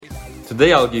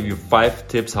Today I'll give you 5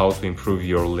 tips how to improve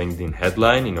your LinkedIn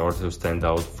headline in order to stand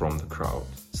out from the crowd.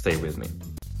 Stay with me.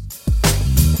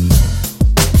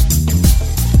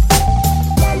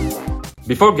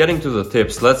 Before getting to the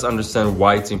tips, let's understand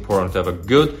why it's important to have a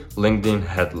good LinkedIn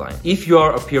headline. If you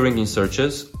are appearing in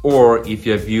searches, or if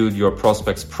you have viewed your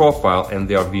prospect's profile and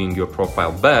they are viewing your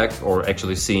profile back, or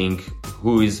actually seeing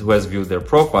who has viewed their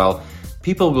profile,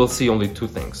 people will see only 2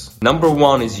 things. Number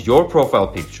 1 is your profile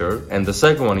picture, and the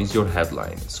second one is your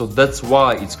headline. So that's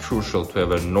why it's crucial to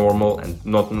have a normal and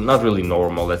not really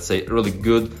normal, let's say really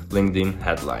good LinkedIn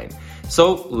headline.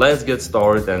 So let's get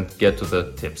started and get to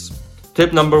the tips.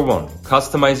 Tip number 1,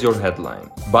 customize your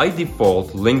headline. By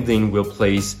default, LinkedIn will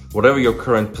place whatever your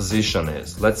current position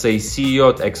is. Let's say CEO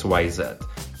at XYZ.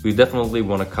 We definitely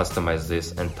want to customize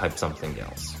this and type something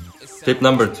else. Tip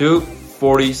number 2,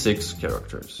 46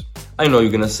 characters. I know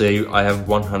you're gonna say I have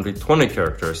 120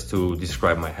 characters to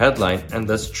describe my headline, and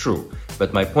that's true.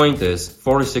 But my point is,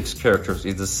 46 characters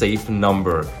is a safe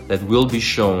number that will be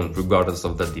shown regardless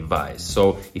of the device.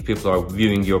 So if people are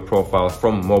viewing your profile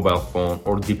from mobile phone,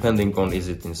 or depending on is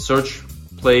it in search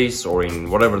place or in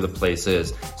whatever the place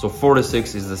is, so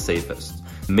 46 is the safest.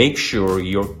 Make sure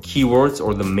your keywords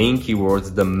or the main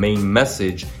keywords, the main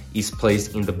message is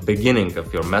placed in the beginning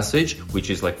of your message, which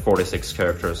is like 46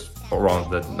 characters around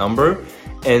that number,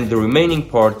 and the remaining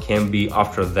part can be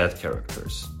after that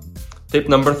characters. Tip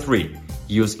number 3,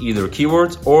 use either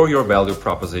keywords or your value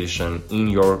proposition in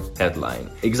your headline.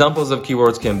 Examples of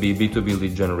keywords can be B2B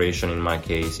lead generation in my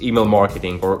case, email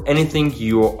marketing, or anything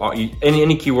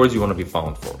any keywords you want to be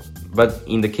found for. But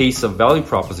in the case of value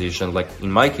proposition, like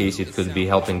in my case, it could be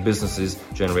helping businesses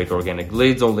generate organic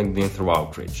leads on LinkedIn through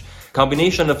outreach.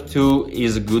 Combination of 2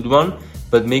 is a good one,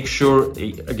 but make sure,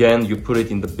 again, you put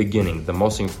it in the beginning. The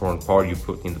most important part you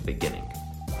put in the beginning.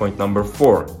 Point number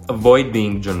 4, avoid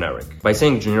being generic. By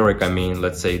saying generic, I mean,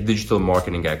 let's say digital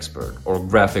marketing expert or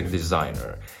graphic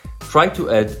designer. Try to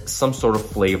add some sort of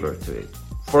flavor to it.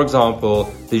 For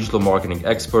example, digital marketing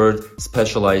expert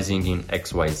specializing in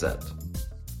XYZ.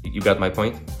 You got my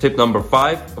point? Tip number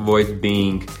 5, avoid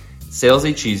being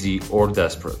salesy, cheesy, or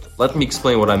desperate. Let me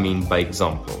explain what I mean by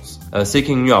examples.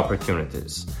 Seeking new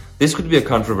opportunities. This could be a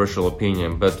controversial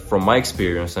opinion, but from my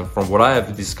experience and from what I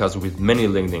have discussed with many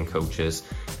LinkedIn coaches,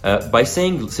 by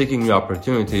saying seeking new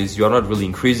opportunities, you are not really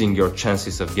increasing your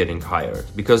chances of getting hired.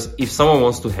 Because if someone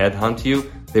wants to headhunt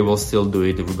you, they will still do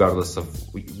it regardless of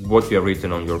what you have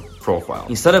written on your profile.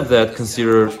 Instead of that,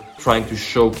 consider trying to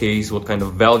showcase what kind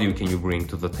of value can you bring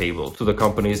to the table, to the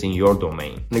companies in your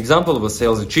domain. An example of a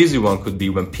salesy cheesy one could be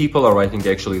when people are writing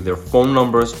actually their phone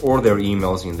numbers or their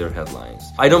emails in their headlines.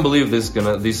 I don't believe this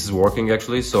is working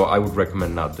actually, so I would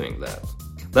recommend not doing that.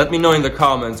 Let me know in the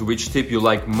comments which tip you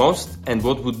like most and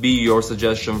what would be your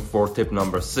suggestion for tip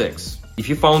number 6. If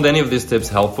you found any of these tips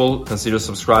helpful, consider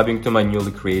subscribing to my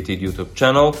newly created YouTube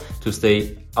channel to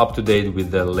stay up to date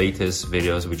with the latest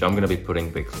videos which I'm going to be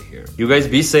putting weekly here. You guys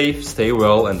be safe, stay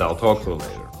well, and I'll talk to you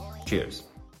later. Cheers.